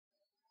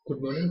Good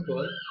morning to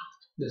all.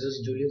 This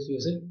is Julius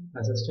Yusuf,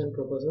 Assistant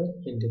Professor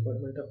in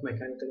Department of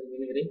Mechanical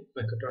Engineering,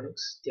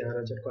 Mechatronics,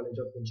 Tyagaraja College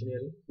of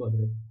Engineering,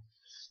 Madurai.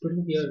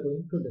 Today we are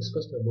going to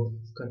discuss about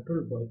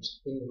control valves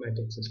in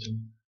pneumatic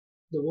system.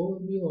 The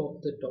overview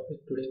of the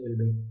topic today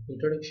will be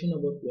introduction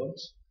about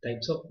valves,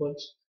 types of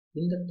valves.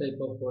 In the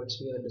type of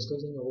valves we are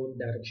discussing about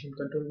direction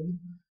control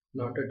valve,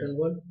 non-return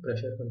valve,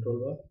 pressure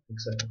control valve,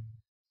 etc.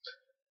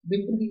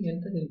 Before we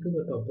enter into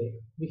the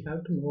topic, we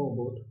have to know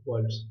about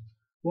valves.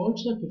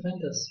 Valves are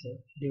defined as a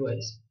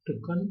device to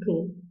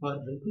control or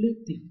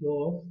regulate the flow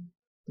of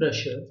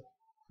pressure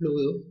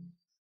fluid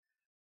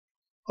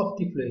of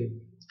the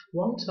fluid.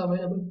 Valves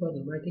available for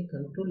pneumatic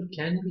control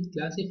can be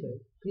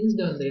classified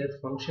based on their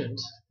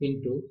functions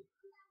into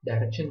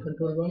direction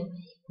control valve,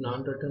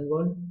 non-return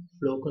valve,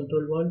 flow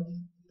control valve,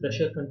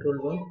 pressure control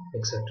valve,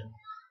 etc.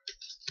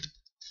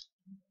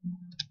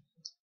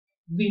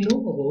 We know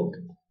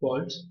about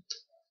valves.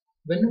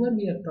 Whenever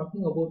we are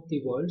talking about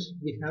the valves,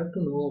 we have to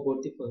know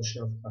about the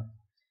function of heart.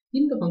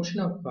 In the function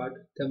of heart,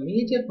 the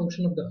major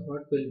function of the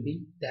heart will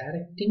be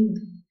directing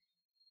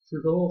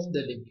the flow of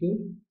the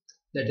liquid,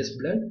 that is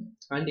blood,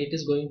 and it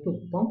is going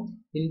to pump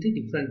in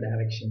the different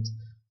directions.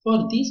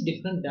 For these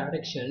different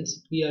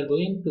directions, we are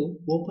going to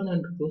open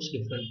and close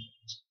different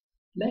valves.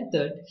 Like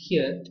that,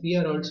 here we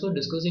are also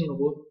discussing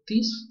about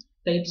these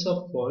types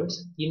of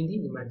valves in the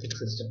pneumatic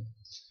system.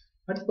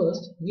 At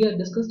first, we are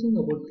discussing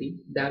about the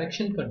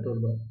direction control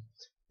valve.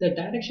 The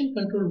direction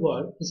control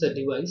valve is a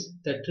device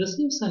that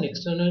receives an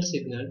external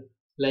signal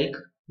like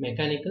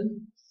mechanical,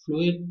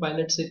 fluid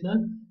pilot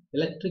signal,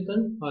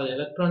 electrical or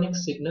electronic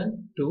signal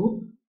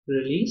to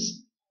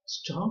release,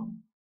 stop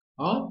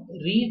or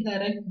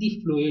redirect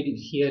the fluid.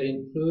 Here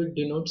in fluid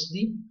denotes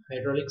the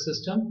hydraulic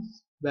system,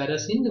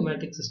 whereas in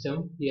pneumatic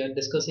system we are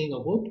discussing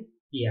about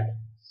air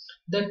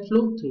that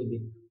flow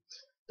through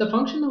the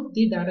function of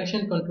the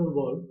direction control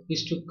valve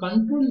is to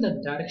control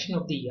the direction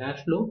of the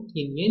airflow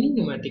in any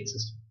pneumatic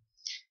system.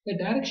 The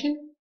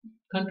direction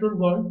control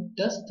valve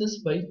does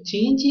this by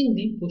changing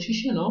the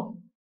position of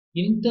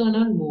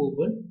internal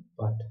movable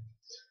part.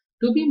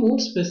 To be more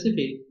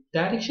specific,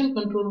 direction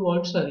control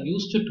valves are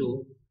used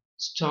to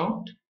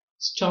start,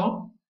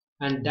 stop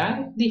and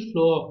direct the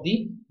flow of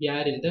the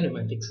air in the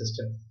pneumatic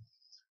system.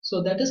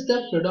 So that is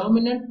the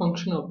predominant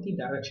function of the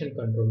direction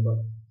control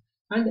valve.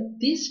 And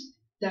these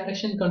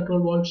direction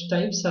control valve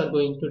types are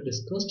going to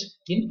discussed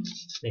in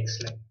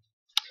next slide.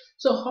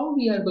 So how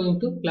we are going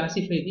to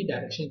classify the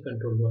direction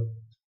control valve?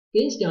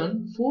 Based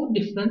on four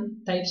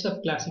different types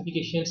of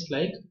classifications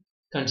like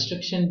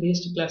construction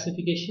based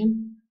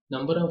classification,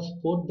 number of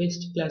port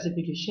based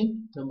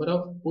classification, number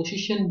of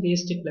position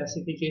based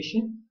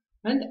classification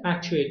and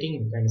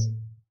actuating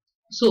mechanism.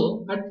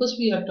 So at first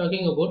we are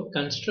talking about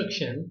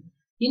construction.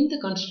 In the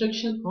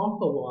construction of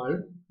a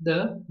valve,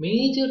 the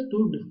major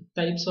two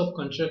types of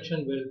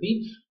construction will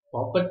be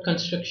poppet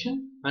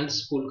construction and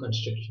spool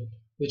construction,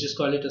 which is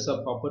called it as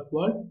a poppet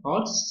valve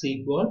or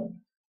seat valve,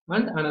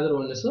 and another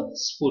one is a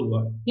spool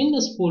valve. In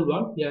the spool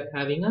valve, we are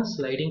having a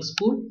sliding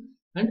spool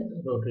and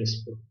rotary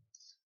spool.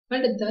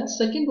 And the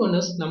second one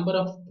is number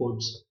of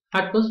ports.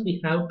 At first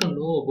we have to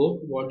know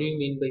about what do you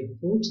mean by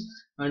ports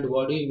and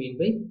what do you mean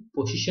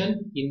by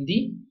position in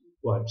the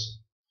valves.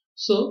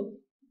 So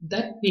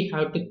that we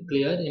have to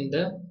clear in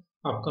the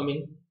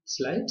upcoming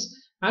slides.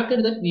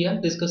 After that we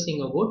are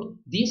discussing about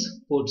these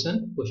ports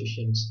and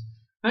positions.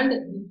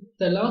 And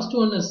the last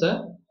one is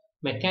the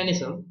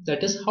mechanism,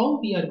 that is how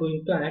we are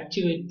going to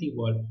actuate the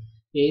valve.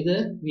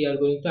 Either we are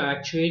going to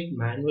actuate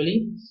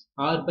manually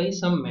or by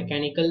some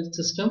mechanical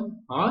system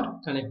or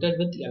connected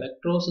with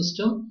electro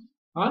system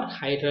or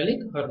hydraulic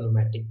or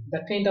pneumatic.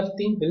 That kind of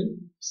thing will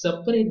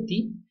separate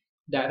the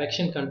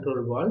direction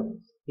control valve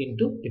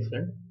into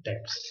different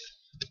types.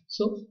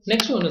 So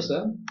next one is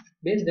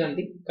based on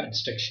the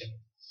construction.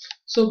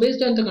 So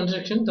based on the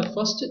construction, the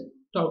first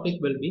topic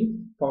will be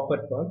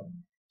poppet valve.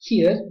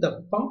 Here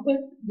the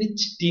poppet,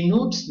 which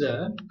denotes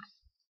the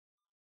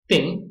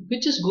thing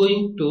which is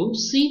going to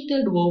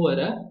seated over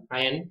a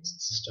iron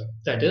system.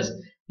 That is,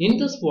 in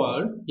this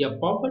valve, a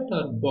poppet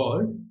or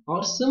ball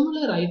or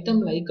similar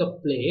item like a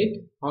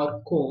plate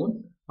or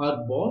cone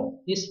or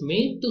ball is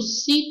made to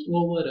seat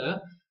over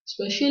a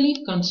specially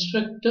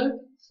constructed,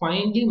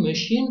 finely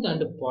machined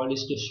and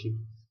polished sheet.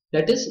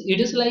 That is, it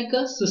is like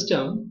a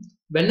system.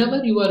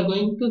 Whenever you are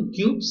going to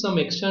give some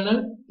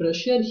external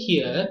pressure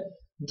here,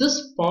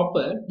 this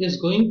poppet is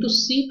going to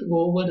seat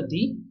over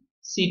the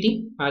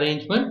seating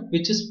arrangement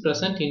which is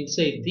present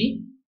inside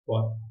the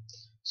valve.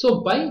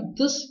 So by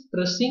this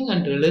pressing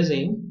and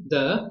releasing,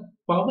 the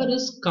power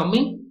is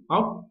coming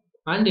up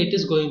and it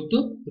is going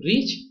to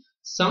reach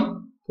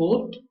some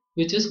port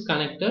which is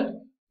connected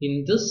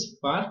in this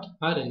part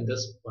or in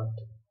this part.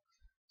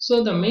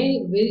 So the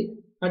main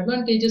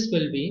advantages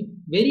will be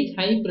very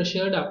high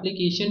pressured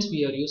applications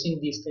we are using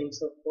these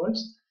kinds of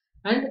valves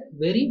and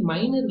very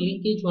minor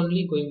leakage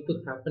only going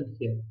to happen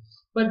here.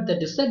 But the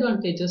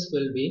disadvantages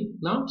will be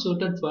not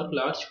suited for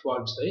large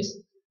valve size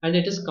and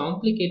it is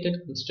complicated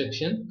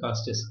construction,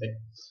 cost is high.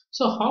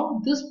 So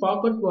how this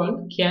pop-up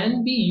valve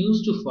can be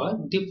used for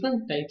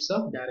different types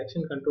of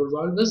direction control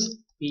valves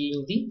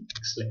being the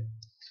next slide.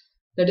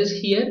 That is,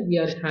 here we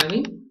are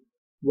having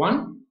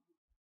one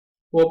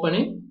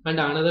opening and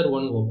another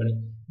one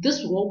opening.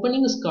 This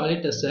opening is called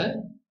it as a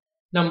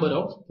number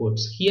of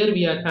ports. Here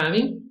we are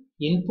having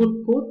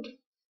input port,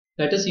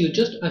 that is, you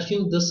just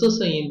assume this is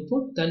the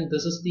input, then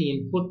this is the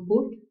input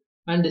port,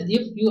 and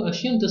if you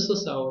assume this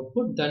is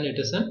output, then it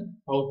is an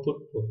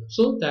output port.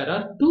 So there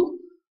are two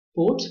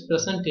ports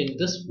present in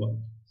this valve.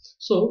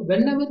 So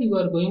whenever you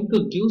are going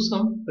to give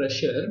some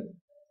pressure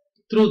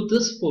through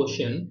this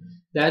portion,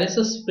 there is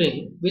a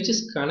spring which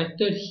is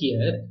connected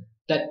here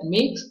that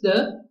makes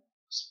the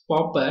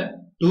popper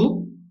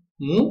to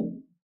move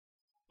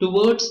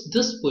towards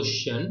this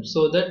position,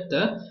 so that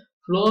the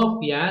flow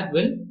of air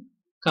will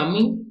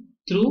coming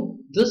through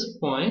this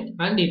point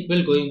and it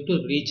will going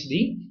to reach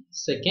the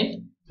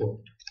second port,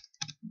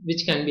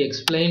 which can be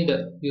explained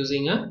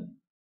using a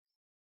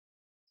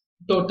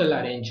total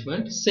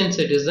arrangement. Since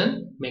it is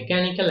a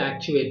mechanical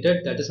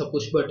actuator, that is a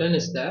push button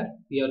is there,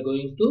 we are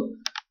going to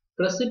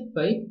press it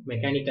by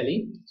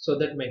mechanically, so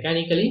that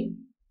mechanically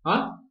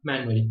or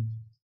manually,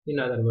 in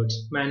other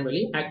words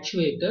manually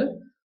actuated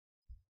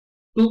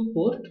two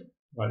port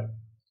valve,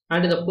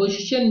 and the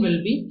position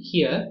will be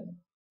here.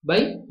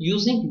 By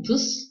using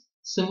this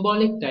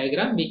symbolic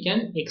diagram we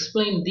can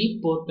explain the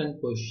port and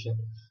position.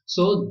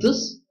 So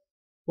this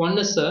one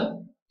is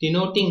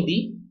denoting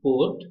the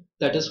port,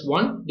 that is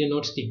 1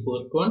 denotes the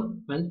port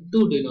 1 and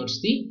 2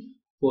 denotes the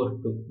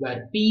port 2,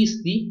 where P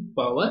is the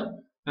power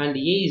and A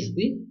is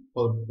the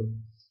output,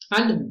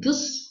 and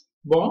this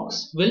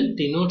box will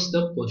denotes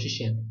the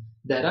position.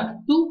 There are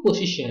two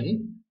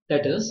positions,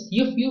 that is,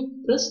 if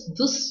you press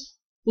this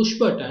push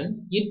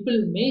button, it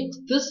will make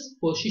this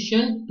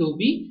position to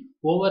be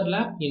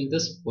overlap in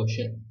this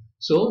position.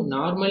 So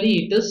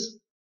normally it is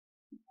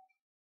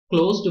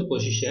closed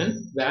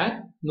position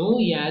where no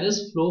air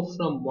is flow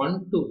from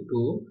 1 to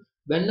 2.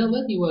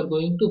 Whenever you are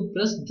going to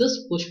press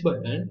this push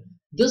button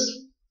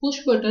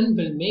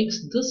will make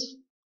this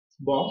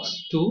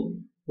box to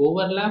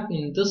overlap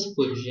in this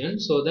position,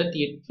 so that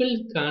it will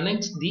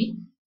connect the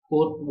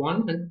port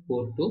 1 and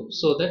port 2,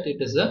 so that it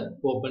is a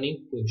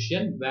opening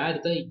position where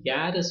the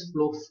air is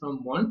flow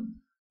from 1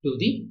 to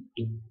the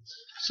 2.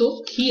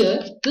 So here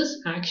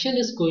this action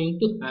is going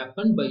to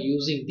happen by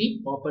using the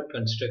poppet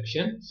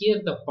construction.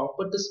 Here the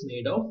poppet is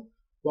made of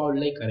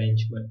valve-like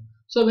arrangement.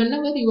 So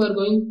whenever you are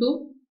going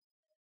to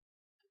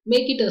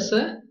make it as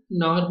a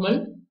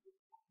normal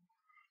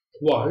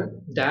valve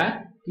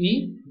that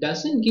we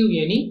doesn't give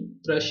any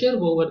pressure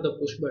over the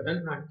push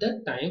button, at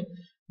that time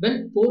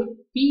when port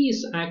P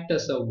is act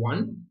as a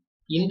 1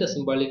 in the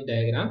symbolic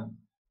diagram,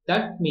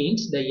 that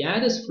means the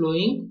air is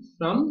flowing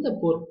from the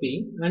port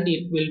P and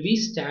it will be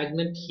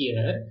stagnant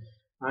here,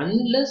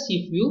 unless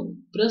if you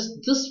press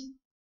this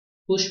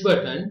push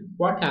button,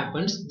 what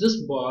happens,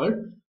 this ball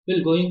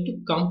will going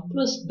to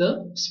compress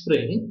the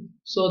spring,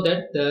 so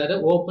that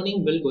the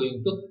opening will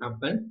going to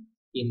happen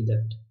in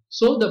that.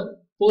 So the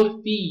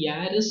port P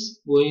air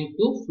is going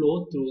to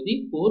flow through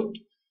the port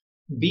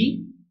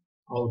B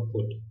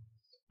output.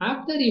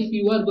 After, if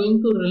you are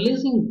going to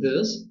releasing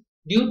this,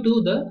 due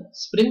to the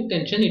spring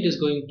tension, it is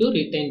going to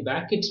retain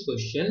back its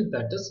position,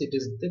 that is, it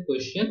is the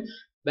position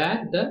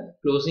where the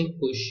closing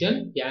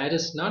position air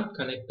is not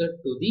connected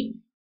to the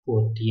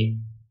port A.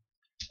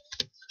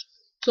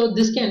 So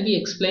this can be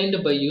explained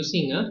by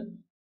using a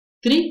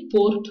 3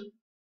 port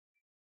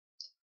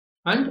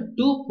and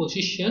 2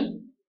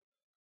 position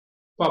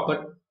poppet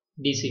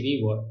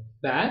DCV valve,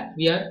 where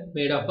we are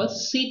made of a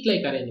seat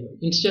like arrangement.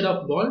 Instead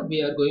of ball,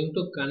 we are going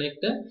to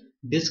connect a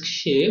disc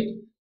shape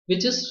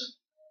which is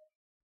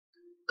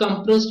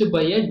compressed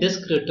by a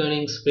disc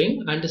returning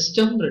spring and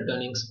stem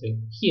returning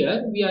spring.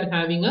 Here we are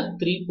having a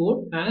 3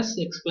 port as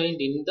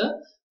explained in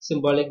the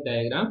symbolic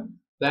diagram,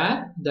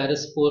 where there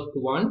is port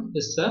 1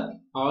 is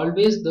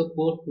always the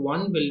port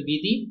 1 will be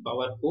the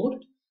power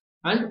port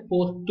and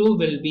port 2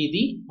 will be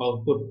the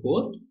output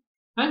port,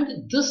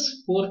 and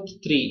this port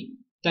 3,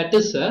 that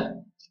is a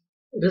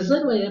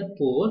reservoir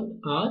port,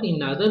 or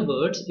in other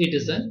words it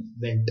is a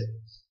vent.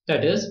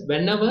 That is,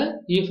 whenever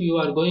if you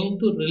are going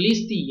to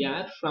release the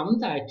air from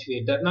the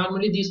actuator,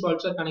 normally these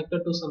valves are connected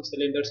to some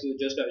cylinders, you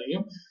just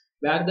assume,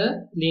 where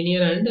the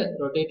linear and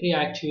rotatory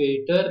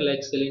actuator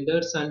like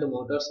cylinders and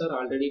motors are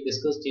already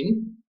discussed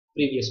in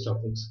previous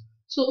topics.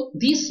 So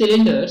these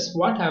cylinders,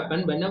 what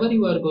happen, whenever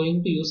you are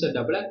going to use a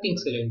double acting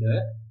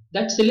cylinder,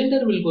 that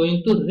cylinder will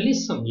going to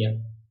release some air.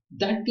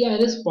 That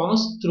air is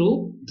passed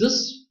through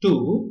this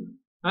tube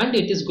and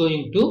it is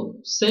going to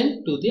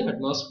send to the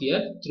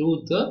atmosphere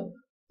through the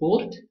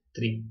port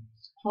 3.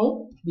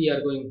 How we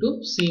are going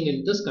to see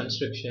in this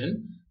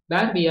construction,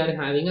 where we are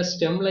having a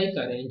stem like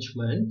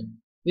arrangement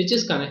which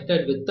is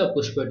connected with the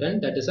push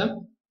button, that is a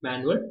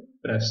manual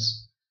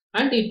press,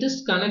 and it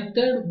is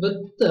connected with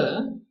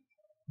the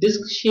disc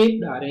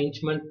shaped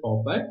arrangement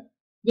poppet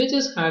which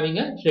is having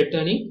a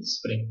returning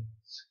spring.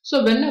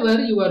 So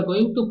whenever you are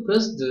going to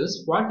press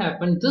this, what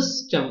happened?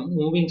 This stem,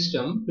 moving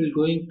stem, will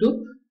going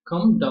to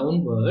come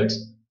downwards,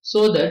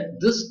 so that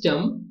this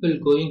stem will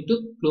going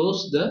to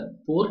close the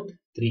port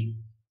 3.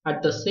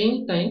 At the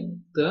same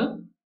time,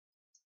 the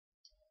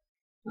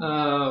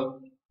uh,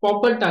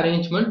 poppet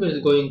arrangement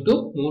will going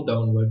to move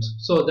downwards,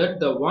 so that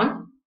the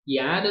one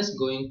air is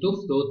going to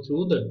flow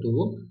through the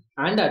 2,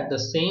 and at the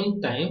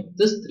same time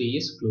this 3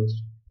 is closed.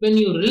 When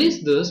you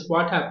release this,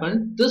 what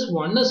happened? This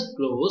 1 is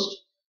closed,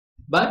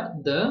 but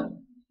the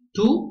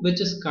 2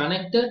 which is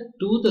connected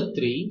to the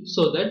 3,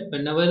 so that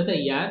whenever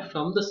the air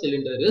from the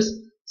cylinder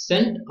is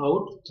sent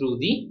out through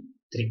the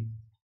 3.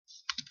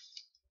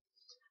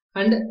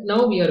 And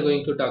now we are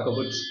going to talk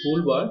about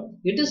spool valve.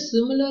 It is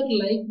similar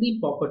like the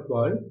poppet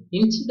valve.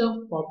 Instead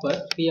of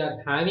poppet, we are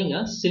having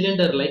a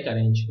cylinder-like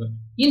arrangement.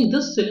 In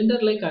this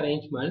cylinder-like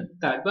arrangement,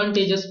 the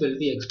advantages will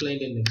be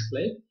explained in next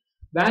slide.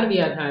 Where we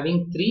are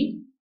having 3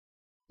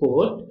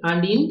 port,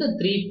 and in the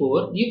 3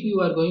 port, if you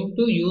are going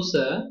to use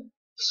a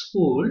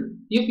spool,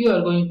 if you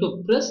are going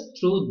to press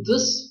through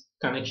this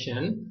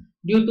connection,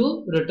 due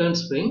to return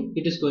spring,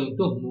 it is going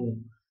to move.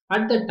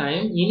 At the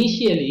time,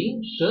 initially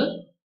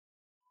the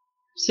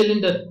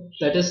cylinder,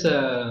 that is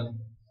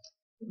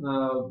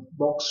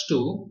box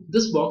 2,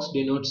 this box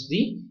denotes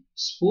the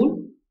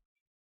spool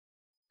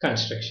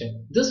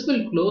construction. This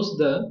will close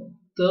the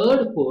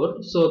third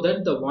port, so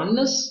that the one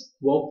is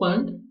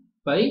opened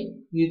by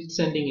it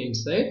sending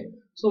inside.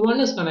 So one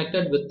is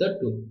connected with the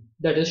 2,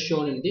 that is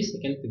shown in the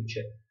second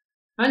picture.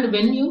 And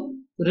when you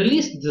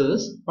release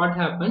this, what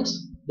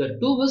happens? The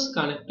 2 is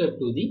connected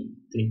to the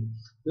 3.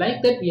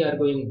 Like that, we are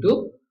going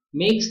to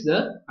make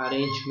the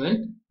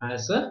arrangement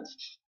as a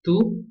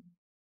 2,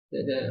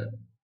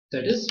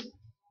 that is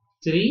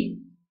 3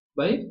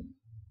 by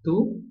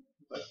 2.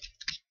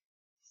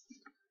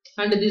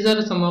 And these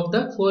are some of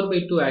the 4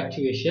 by 2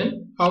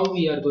 actuation. How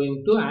we are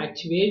going to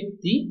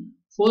actuate the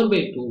 4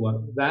 by 2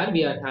 one, where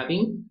we are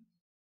having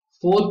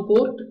 4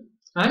 port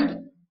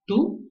and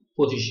 2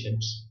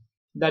 positions.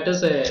 That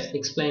is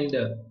explained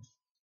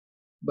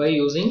by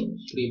using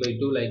 3 by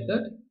 2 like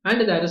that.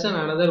 And there is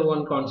another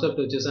one concept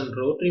which is a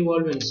rotary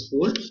valve in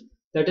spool.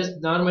 That is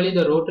normally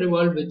the rotary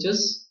valve, which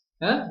is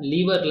a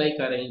lever like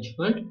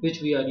arrangement,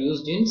 which we are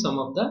used in some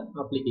of the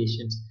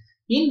applications.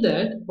 In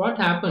that, what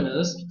happens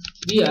is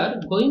we are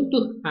going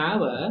to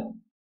have a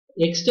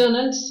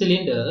external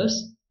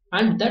cylinders,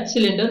 and that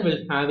cylinder will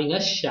having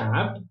a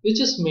shaft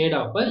which is made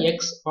of a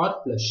X or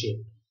plus shape.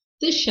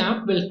 This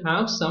shaft will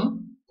have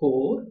some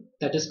pore,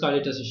 that is called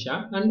it as a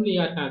shaft, and we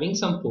are having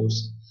some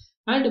pores.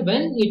 And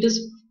when it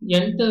is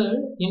entered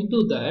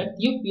into that,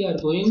 if we are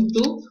going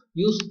to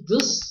use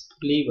this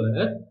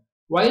lever,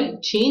 while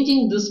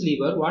changing this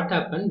lever, what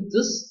happened?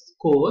 This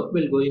core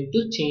will going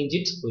to change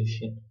its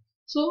position.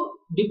 So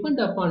depend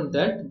upon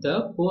that,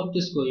 the port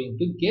is going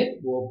to get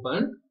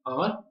open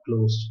or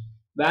closed.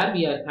 Where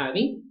we are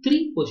having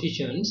 3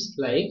 positions,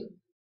 like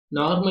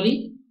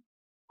normally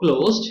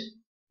closed,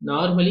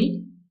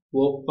 normally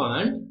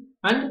opened,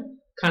 and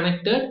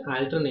connected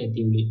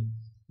alternatively.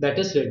 That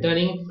is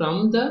returning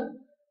from the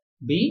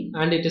B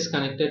and it is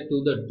connected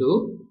to the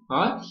 2,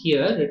 or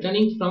here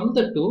returning from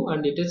the 2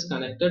 and it is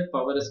connected,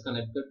 power is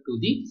connected to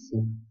the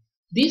 4.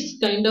 These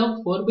kind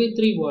of 4 by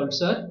 3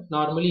 valves are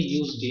normally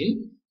used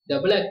in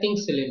double acting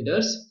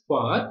cylinders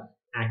for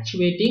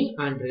actuating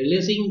and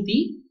releasing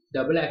the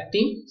double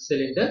acting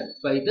cylinder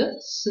by the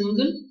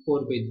single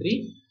 4 by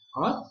 3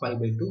 or 5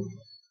 by 2.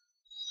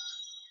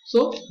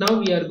 So now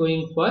we are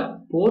going for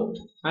port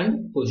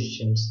and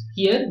positions.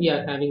 Here we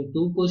are having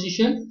 2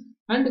 positions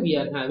and we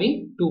are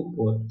having 2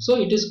 port.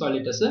 So it is called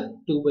it as a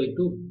 2 by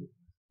 2.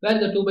 Where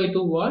the 2 by 2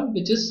 valve,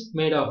 which is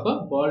made of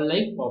a ball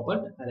like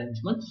poppet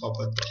arrangement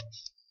poppet.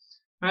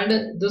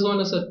 And this one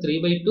is a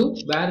 3 by 2,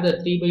 where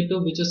the 3 by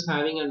 2 which is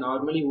having a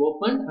normally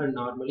opened and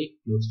normally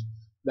closed.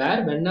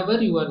 Where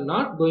whenever you are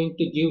not going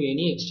to give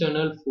any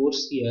external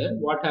force here,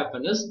 what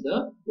happens is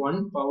the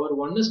power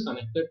 1 is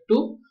connected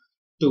to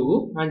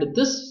 2 and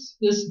this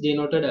is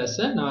denoted as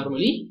a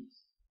normally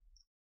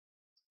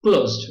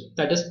closed,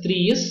 that is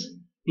 3 is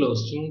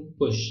closed in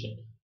position.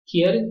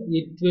 Here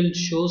it will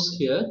shows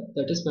here,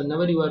 that is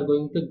whenever you are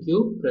going to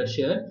give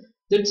pressure,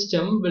 that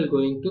stem will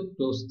going to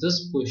close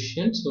this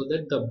position, so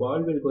that the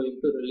ball will going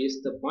to release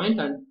the point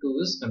and 2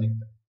 is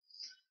connected.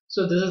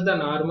 So this is the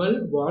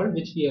normal valve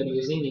which we are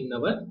using in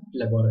our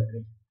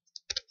laboratory.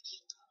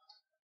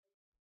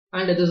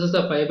 And this is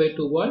the 5 by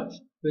 2 valve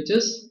which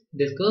is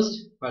discussed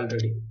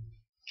already.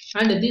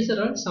 And these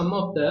are all some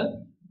of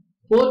the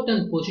port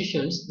and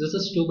positions. This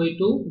is 2 by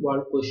 2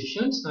 valve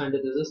positions and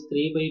this is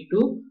 3 by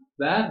 2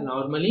 where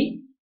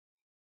normally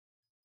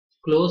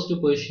closed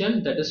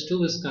position, that is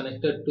 2 is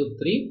connected to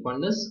 3,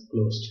 1 is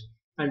closed.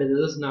 And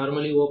this is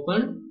normally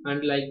open,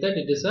 and like that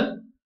it is a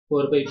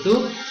 4 by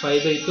 2,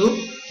 5 by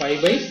 2,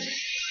 5 by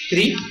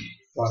 3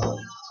 valve.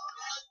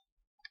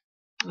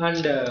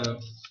 And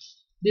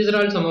these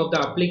are all some of the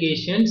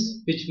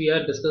applications which we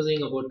are discussing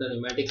about the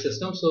pneumatic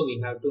system. So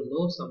we have to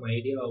know some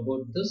idea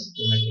about this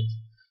pneumatics.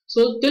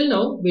 So till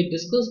now we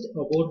discussed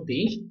about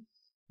the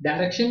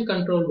direction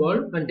control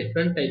valve and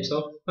different types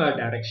of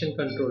direction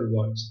control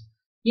valves.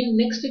 In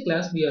next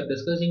class, we are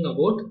discussing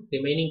about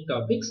remaining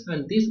topics,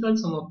 and these are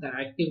some of the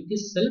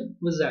activities,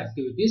 self-quiz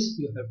activities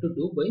you have to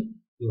do by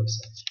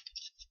yourself.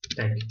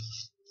 Thank you.